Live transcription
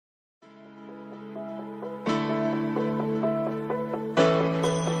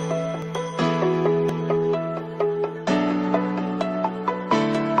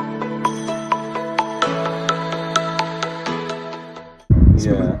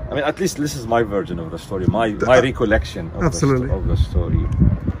I mean, at least this is my version of the story, my recollection of Absolutely. of the story.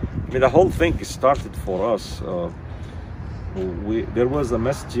 I mean, the whole thing started for us. There was a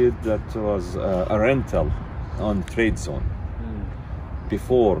masjid that was a rental on Trade Zone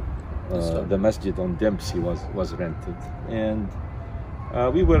before the masjid on Dempsey was rented, and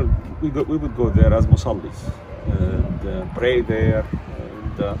we would go there as musallis and pray there,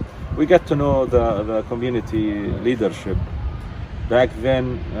 and we get to know the community leadership. Back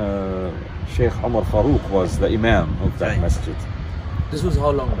then, Sheikh Omar Farouk was the imam of that masjid. This was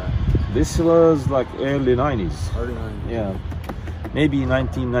how long back? This was like early 90s. Early 90s. Yeah, maybe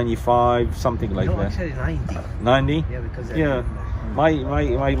 1995, something like that. Actually 90. 90? Yeah, because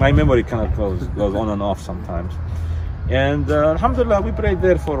My memory kind of goes on and off sometimes. And alhamdulillah, we prayed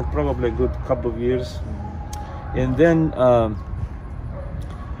there for probably a good couple of years. And then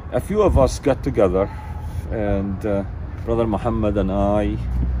a few of us got together, and brother Mohammed and I,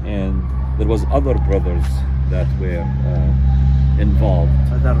 and there was other brothers that were involved.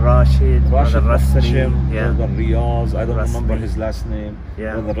 Brother Rashid, Brother Rasmi, Brother Riyaz, I don't Rasmi. remember his last name.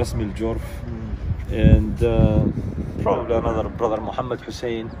 Yeah. Brother Rasmi al-Jurf, and probably another brother Muhammad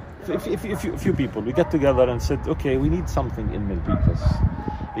Hussein. A few people. We got together and said, okay, we need something in Milpitas,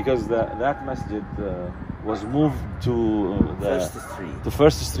 because that masjid was moved to the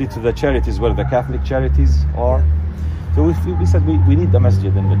first street to the charities, where the Catholic charities are. So we said we need a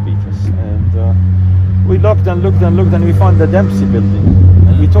masjid in Milpitas, and we looked and looked and looked, and we found the Dempsey building,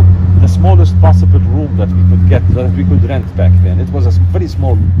 and we took the smallest possible room that we could get, that we could rent back then. It was a very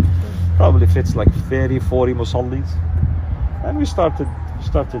small, probably fits like 30-40 musallis, and we started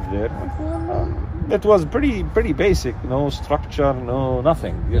there. It was pretty basic, no structure, no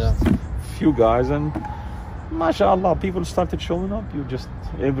nothing, just few guys, and mashallah, people started showing up. You just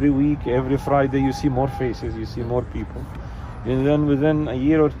every week, every Friday, you see more faces, you see more people, and then within a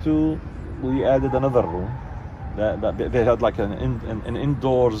year or two, we added another room. They had like an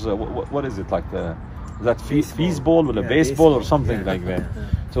indoors. What is it, like that feasball or a baseball or something like that.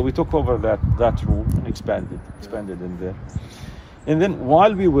 So we took over that room and expanded in there. And then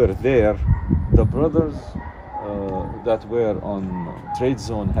while we were there, the brothers that were on Trade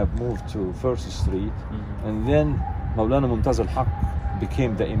Zone have moved to First Street, and then Maulana Mumtaz al-Haq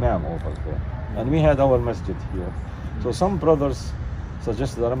became the imam over there, and we had our masjid here. So some brothers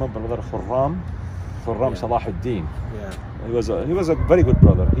suggested, I remember Brother Khurram Salahuddin. He was a very good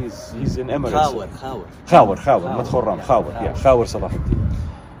brother. He's in Emirates. Khawar, not Khurram, Khawar Salahuddin.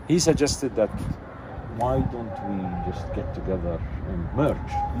 He suggested that why don't we just get together and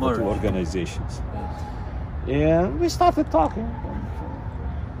merge the two organizations? And we started talking.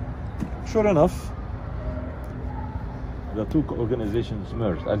 Sure enough, the two organizations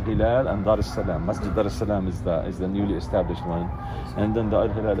merged, Al Hilal and Dar es Salam. Masjid Dar es Salam is the newly established one, and then the Al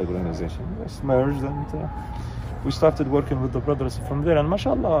Hilal organization just merged, and we started working with the brothers from there. And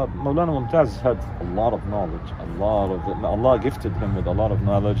mashallah, Maulana Mumtaz had a lot of knowledge, Allah gifted him with a lot of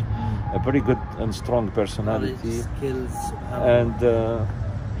knowledge, a very good and strong personality, skills, and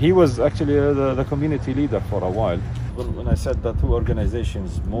he was actually the community leader for a while. When I said the two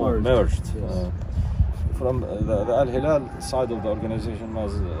organizations merged, from the Al Hilal side of the organization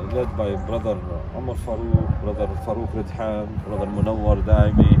was led by Brother Omar Farouk, Brother Farouk Ridhan, Brother Munawwar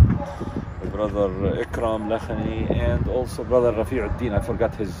Daimi, Brother Ikram Lakhani, and also Brother Rafi'uddin. I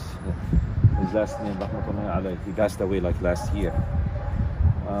forgot his last name, rahmatullahi alayhi. He passed away like last year.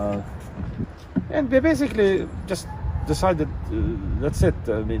 And they basically just decided, that's it.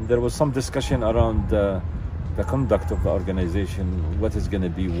 I mean, there was some discussion around the conduct of the organization, what is going to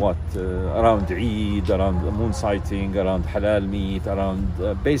be what, around Eid, around moon sighting, around halal meat, around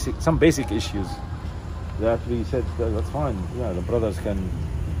some basic issues that we said, that's fine. Yeah, the brothers can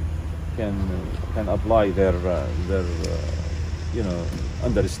apply their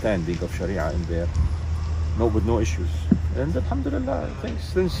understanding of Sharia in there, with no issues. And alhamdulillah,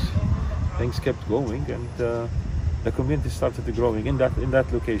 things kept going, and the community started growing in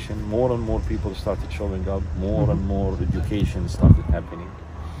that location. More and more people started showing up. More and more education started happening.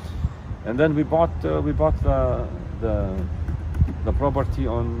 And then we bought the property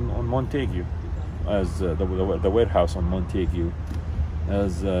on Montague, as the warehouse on Montague,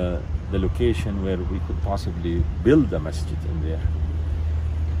 as the location where we could possibly build a masjid in there.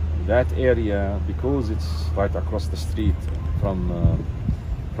 That area, because it's right across the street from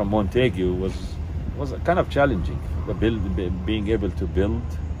Montague, was kind of challenging. Being able to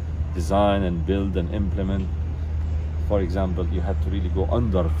design and build and implement. For example, you had to really go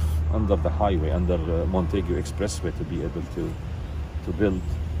under the highway, under Montague Expressway, to be able to build.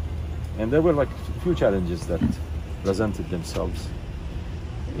 And there were like a few challenges that presented themselves.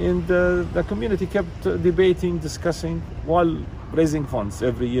 And the community kept debating, discussing, while raising funds.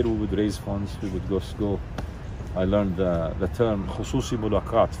 Every year we would raise funds, we would go. I learned the term خصوصي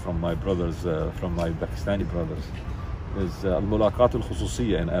ملاقات from my brothers, from my Pakistani brothers. Is الملاقات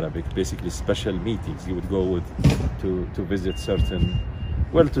الخصوصية in Arabic, basically special meetings. You would go to visit certain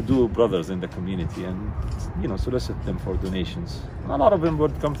well-to-do brothers in the community and, you know, solicit them for donations. A lot of them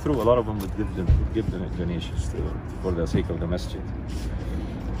would come through. A lot of them would give them donations for the sake of the masjid.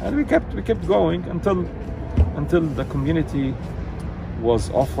 And we kept going until the community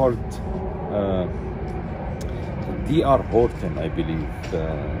was offered D.R. Horton, I believe,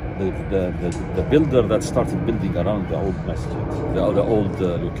 the builder that started building around the old masjid, the old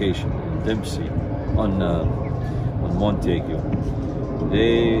location in Dempsey on Montague.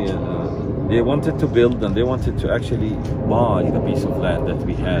 They wanted to build, and they wanted to actually buy the piece of land that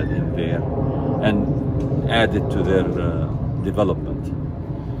we had in there and add it to their development.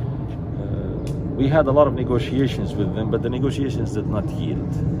 We had a lot of negotiations with them, but the negotiations did not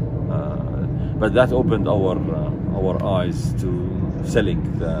yield. But that opened our eyes to selling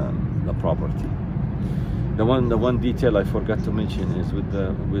the property. The one detail I forgot to mention is with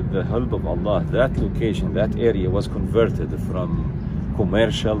the help of Allah, that location, that area was converted from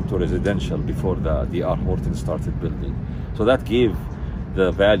commercial to residential before the D.R. Horton started building. So that gave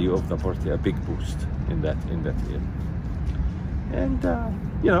the value of the property a big boost in that area. And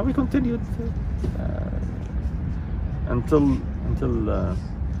you know, we continued until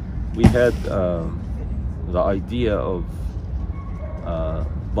we had the idea of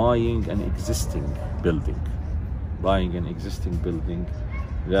buying an existing building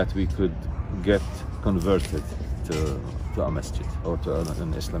that we could get converted to a masjid or to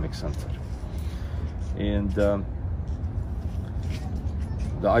an Islamic center. And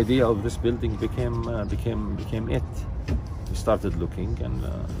the idea of this building became it. We started looking, and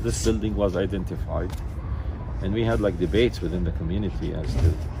this building was identified, and we had like debates within the community as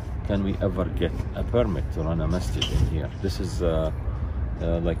to, can we ever get a permit to run a masjid in here? This is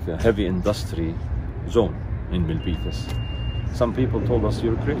like a heavy industry zone in Milpitas. Some people told us,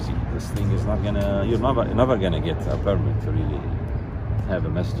 you're crazy. This thing is not gonna, you're never gonna get a permit to really have a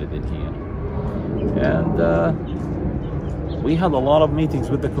masjid in here. And we had a lot of meetings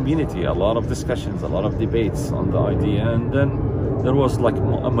with the community, a lot of discussions, a lot of debates on the idea, and then there was like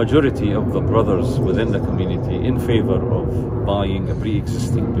a majority of the brothers within the community in favor of buying a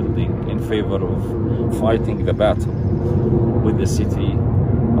pre-existing building, in favor of fighting the battle with the city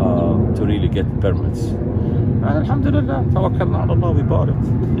to really get permits. And alhamdulillah, tawakkalna ala Allah, we bought it.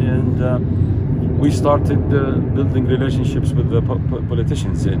 And we started building relationships with the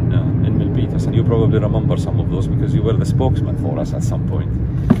politicians in Milpitas. And you probably remember some of those because you were the spokesman for us at some point.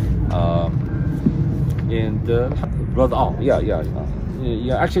 Brother,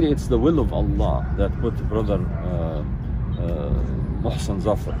 actually it's the will of Allah that put brother Muhsin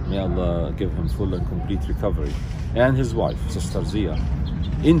Zafar, may Allah give him full and complete recovery, and his wife, Sister Zia,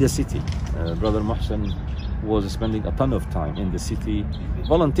 in the city. Brother Muhsin was spending a ton of time in the city,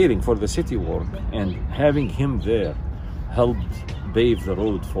 volunteering for the city work, and having him there helped pave the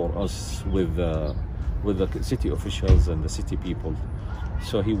road for us with the city officials and the city people.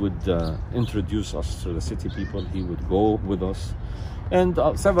 So he would introduce us to the city people, he would go with us, and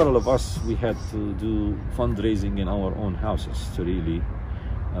several of us, we had to do fundraising in our own houses to really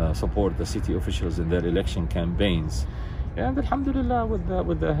support the city officials in their election campaigns. And alhamdulillah,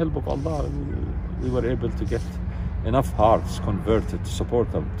 with the help of Allah, we were able to get enough hearts converted to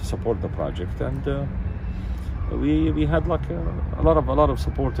support the project. And we had like a lot of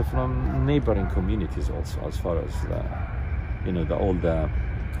support from neighboring communities also, as far as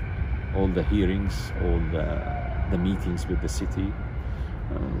all the hearings, all the meetings with the city.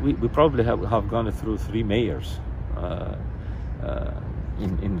 We probably have gone through 3 mayors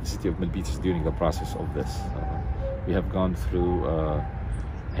in the city of Milpitas during the process of this. We have gone through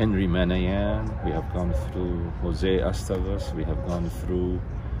Henry Manayan, we have gone through Jose Astavas, we have gone through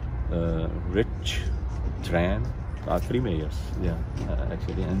Rich Tran, 3 mayors, yeah,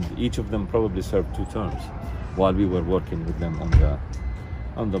 actually, and each of them probably served 2 terms while we were working with them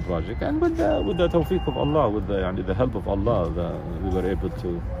on the project. And with the tawfiq of Allah, with the help of Allah, we were able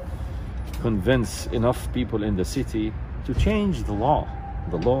to convince enough people in the city to change the law.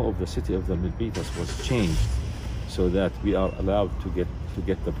 The law of the city of the Milpitas was changed so that we are allowed to get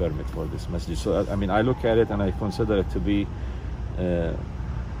the permit for this masjid. So I mean, I look at it and I consider it to be a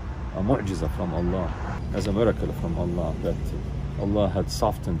mu'jiza from Allah, as a miracle from Allah, that Allah had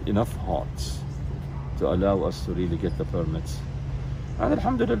softened enough hearts to allow us to really get the permits. And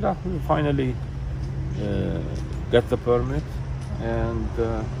alhamdulillah, we finally got the permit, And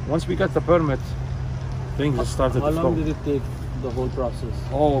once we got the permit, things started How to long flow. did it take, the whole process?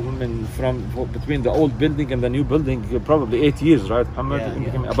 Oh, I mean, between the old building and the new building, probably 8 years, right, Mohammed?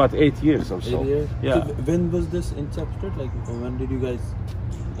 Yeah. About 8 years or so. 8 years? Yeah. So when was this incepted? Like, when did you guys?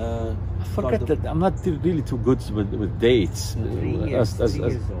 I forget that. I'm not really too good with dates. 3 years, 3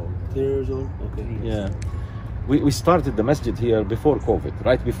 years old. 3 years old. Okay. Yeah. We started the masjid here before COVID.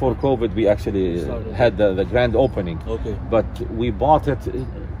 Right before COVID, we actually had the grand opening. Okay. But we bought it a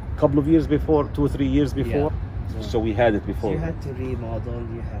couple of years before, 2 or 3 years before. So we had it before. You had to remodel,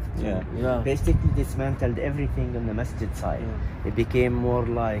 you have to Yeah. basically dismantled everything on the masjid side. It became more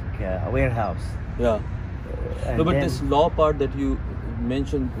like a warehouse. Yeah. And No, but then- this law part that you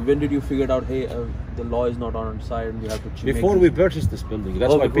mentioned, when did you figure out, hey, the law is not on our side and we have to change? Before we purchased this building,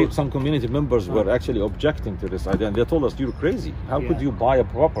 that's why before. some community members were actually objecting to this idea, and they told us, "You're crazy. How could you buy a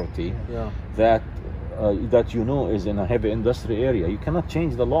property Yeah. that you know is in a heavy industry area? You cannot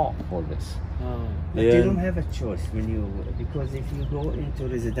change the law for this." But you don't have a choice because if you go into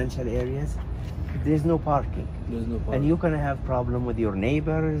residential areas, there's no parking. There's no part. And you're gonna have problem with your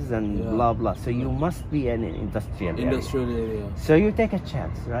neighbors and blah blah. So you must be in an industrial area. Industrial area. So you take a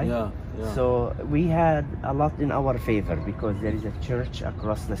chance, right? Yeah. Yeah. So we had a lot in our favor because there is a church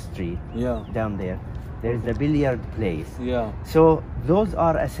across the street Yeah. down there. There is a billiard place. Yeah. So those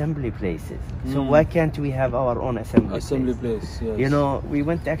are assembly places. So why can't we have our own assembly place? Yes. You know, we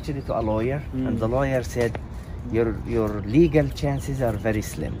went actually to a lawyer, and the lawyer said, your legal chances are very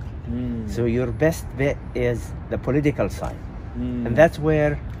slim. So your best bet is the political side. And that's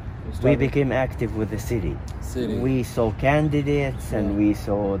where we became active with the city. We saw candidates and we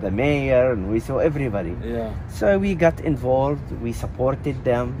saw the mayor and we saw everybody. Yeah. So we got involved, we supported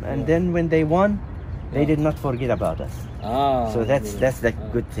them, and then when they won, they did not forget about us. So that's the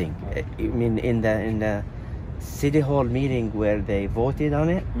good thing. I mean, in the city hall meeting where they voted on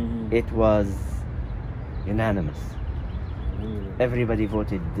it, it was unanimous. Everybody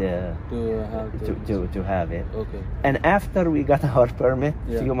voted to have it. Okay. And after we got our permit,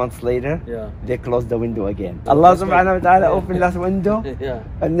 a few months later, Yeah. they closed the window again. Allah subhanahu wa ta'ala opened that window Yeah.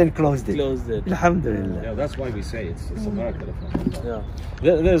 and then closed it. Closed it. Alhamdulillah. Yeah, that's why we say it's a miracle of Allah.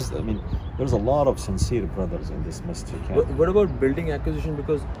 Yeah. There's a lot of sincere brothers in this masjid. What about building acquisition?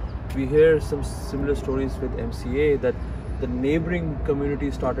 Because we hear some similar stories with MCA that the neighboring community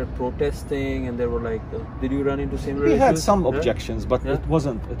started protesting, and they were like, "Did you run into similar We issues?" had some Yeah? objections, but Yeah. it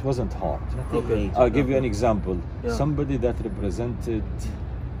wasn't hard. Okay. I'll give you an example. Yeah. Somebody that represented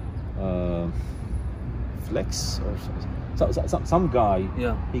Flex or some guy.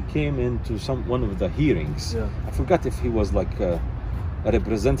 Yeah. He came into one of the hearings. Yeah. I forgot if he was like a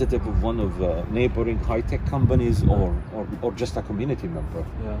representative of one of the neighboring high-tech companies or just a community member.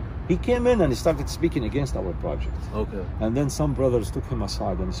 Yeah. He came in and he started speaking against our project. Okay. And then some brothers took him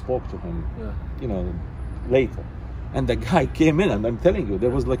aside and spoke to him, Yeah. later. And the guy came in, and I'm telling you, there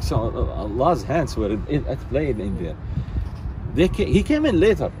was like Allah's hands were at play in there. He came in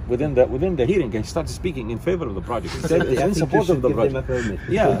later within the hearing and started speaking in favor of the project. He said in support of the project.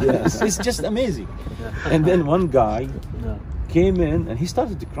 Yeah, it's just amazing. And then one guy came in and he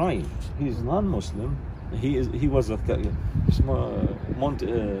started crying. He's non-Muslim. He was a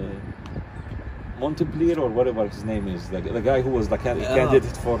Montpellier or whatever his name is, the guy who was the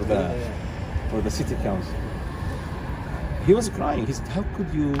candidate for the city council. He was crying. He said, "How could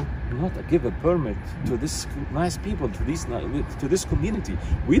you not give a permit to this nice people, to this community?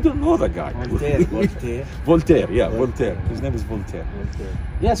 We don't know the guy." Voltaire. His name is Voltaire.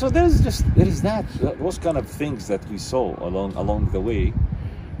 Yeah. So there is those kind of things that we saw along the way.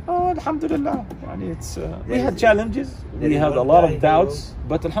 Alhamdulillah. We had challenges. We had a lot of doubts,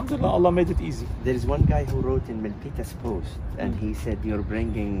 but Alhamdulillah, Allah made it easy. There is one guy who wrote in Milpitas Post, and he said, "You're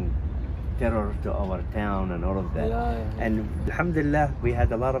bringing terror to our town and all of that." And Alhamdulillah, we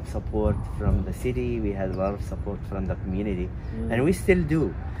had a lot of support from the city, we had a lot of support from the community, and we still do.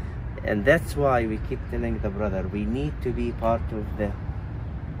 And that's why we keep telling the brother, we need to be part of the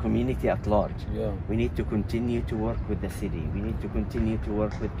community at large. We need to continue to work with the city, we need to continue to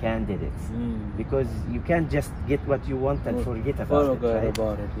work with candidates, because you can't just get what you want and forget about it,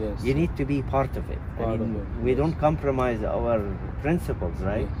 right? Yes. You need to be part of it. We don't compromise our principles,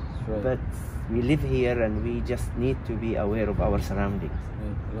 right? Right. But we live here and we just need to be aware of our surroundings.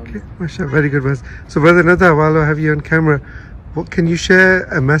 Okay, mashallah, very good. So Brother Nada, while I have you on camera, can you share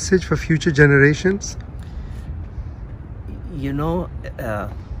a message for future generations? You know,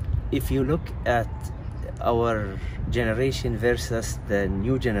 if you look at our generation versus the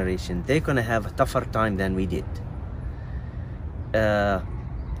new generation, they're going to have a tougher time than we did.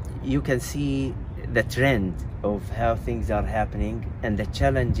 You can see the trend of how things are happening and the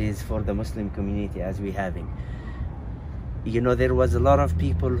challenges for the Muslim community as we're having. You know, there was a lot of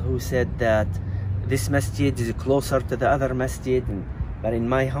people who said that this masjid is closer to the other masjid, but in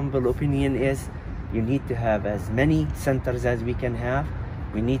my humble opinion is, you need to have as many centers as we can have.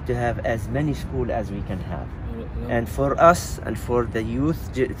 We need to have as many schools as we can have. And for us and for the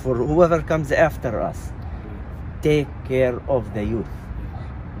youth, for whoever comes after us, take care of the youth.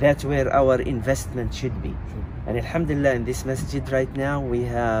 That's where our investment should be. And alhamdulillah, in this masjid right now, we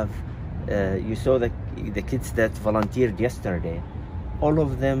have, you saw the kids that volunteered yesterday. All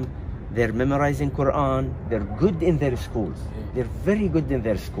of them, they're memorizing Quran, they're good in their schools. They're very good in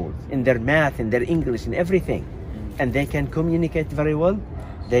their schools, in their math, in their English, in everything. And they can communicate very well.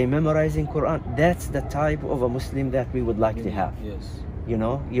 They memorizing Quran. That's the type of a Muslim that we would like to have. Yes. You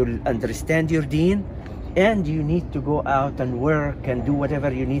know, you'll understand your deen, and you need to go out and work and do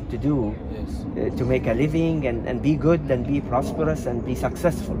whatever you need to do to make a living and be good and be prosperous and be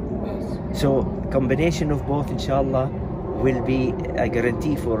successful. So combination of both, inshallah, will be a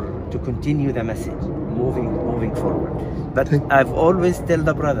guarantee to continue the message moving forward. But I've always tell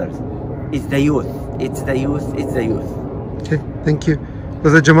the brothers, it's the youth, it's the youth, it's the youth. Okay, thank you.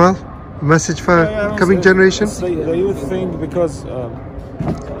 Brother Jamal, a message for coming generation? The youth thing, because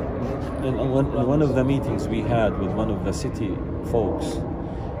in one of the meetings we had with one of the city folks,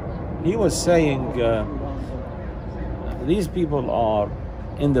 he was saying these people are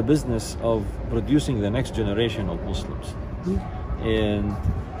in the business of producing the next generation of Muslims and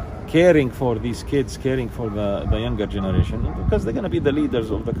caring for these kids, caring for the younger generation, because they're going to be the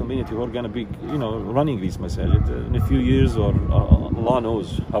leaders of the community who are going to be, you know, running these masajid in a few years, or Allah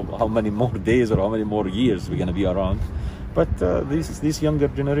knows how many more days or how many more years we're going to be around. But these younger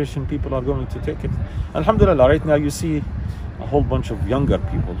generation people are going to take it. Alhamdulillah, right now you see a whole bunch of younger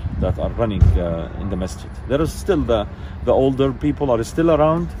people that are running in the masjid. There is still the older people are still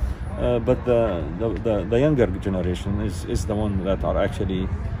around, but the younger generation is the one that are actually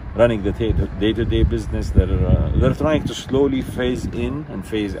running the day-to-day business. They're trying to slowly phase in and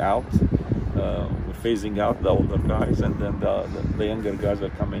phase out. We're phasing out the older guys, and then the younger guys are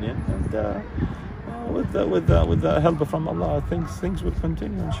coming in, and with the help from Allah, things will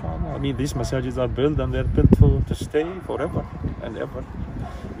continue, inshallah. I mean, these masajids are built, and they're built to stay forever and ever.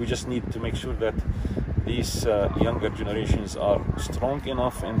 We just need to make sure that these younger generations are strong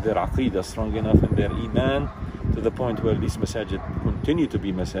enough in their aqeedah, strong enough in their iman, to the point where these masajid continue to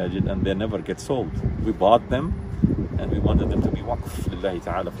be masajid and they never get sold. We bought them and we wanted them to be waqf lillahi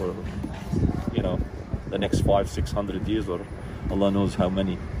ta'ala for, you know, the next 500-600 years, or Allah knows how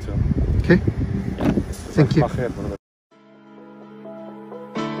many. So, okay. yeah. Thank you.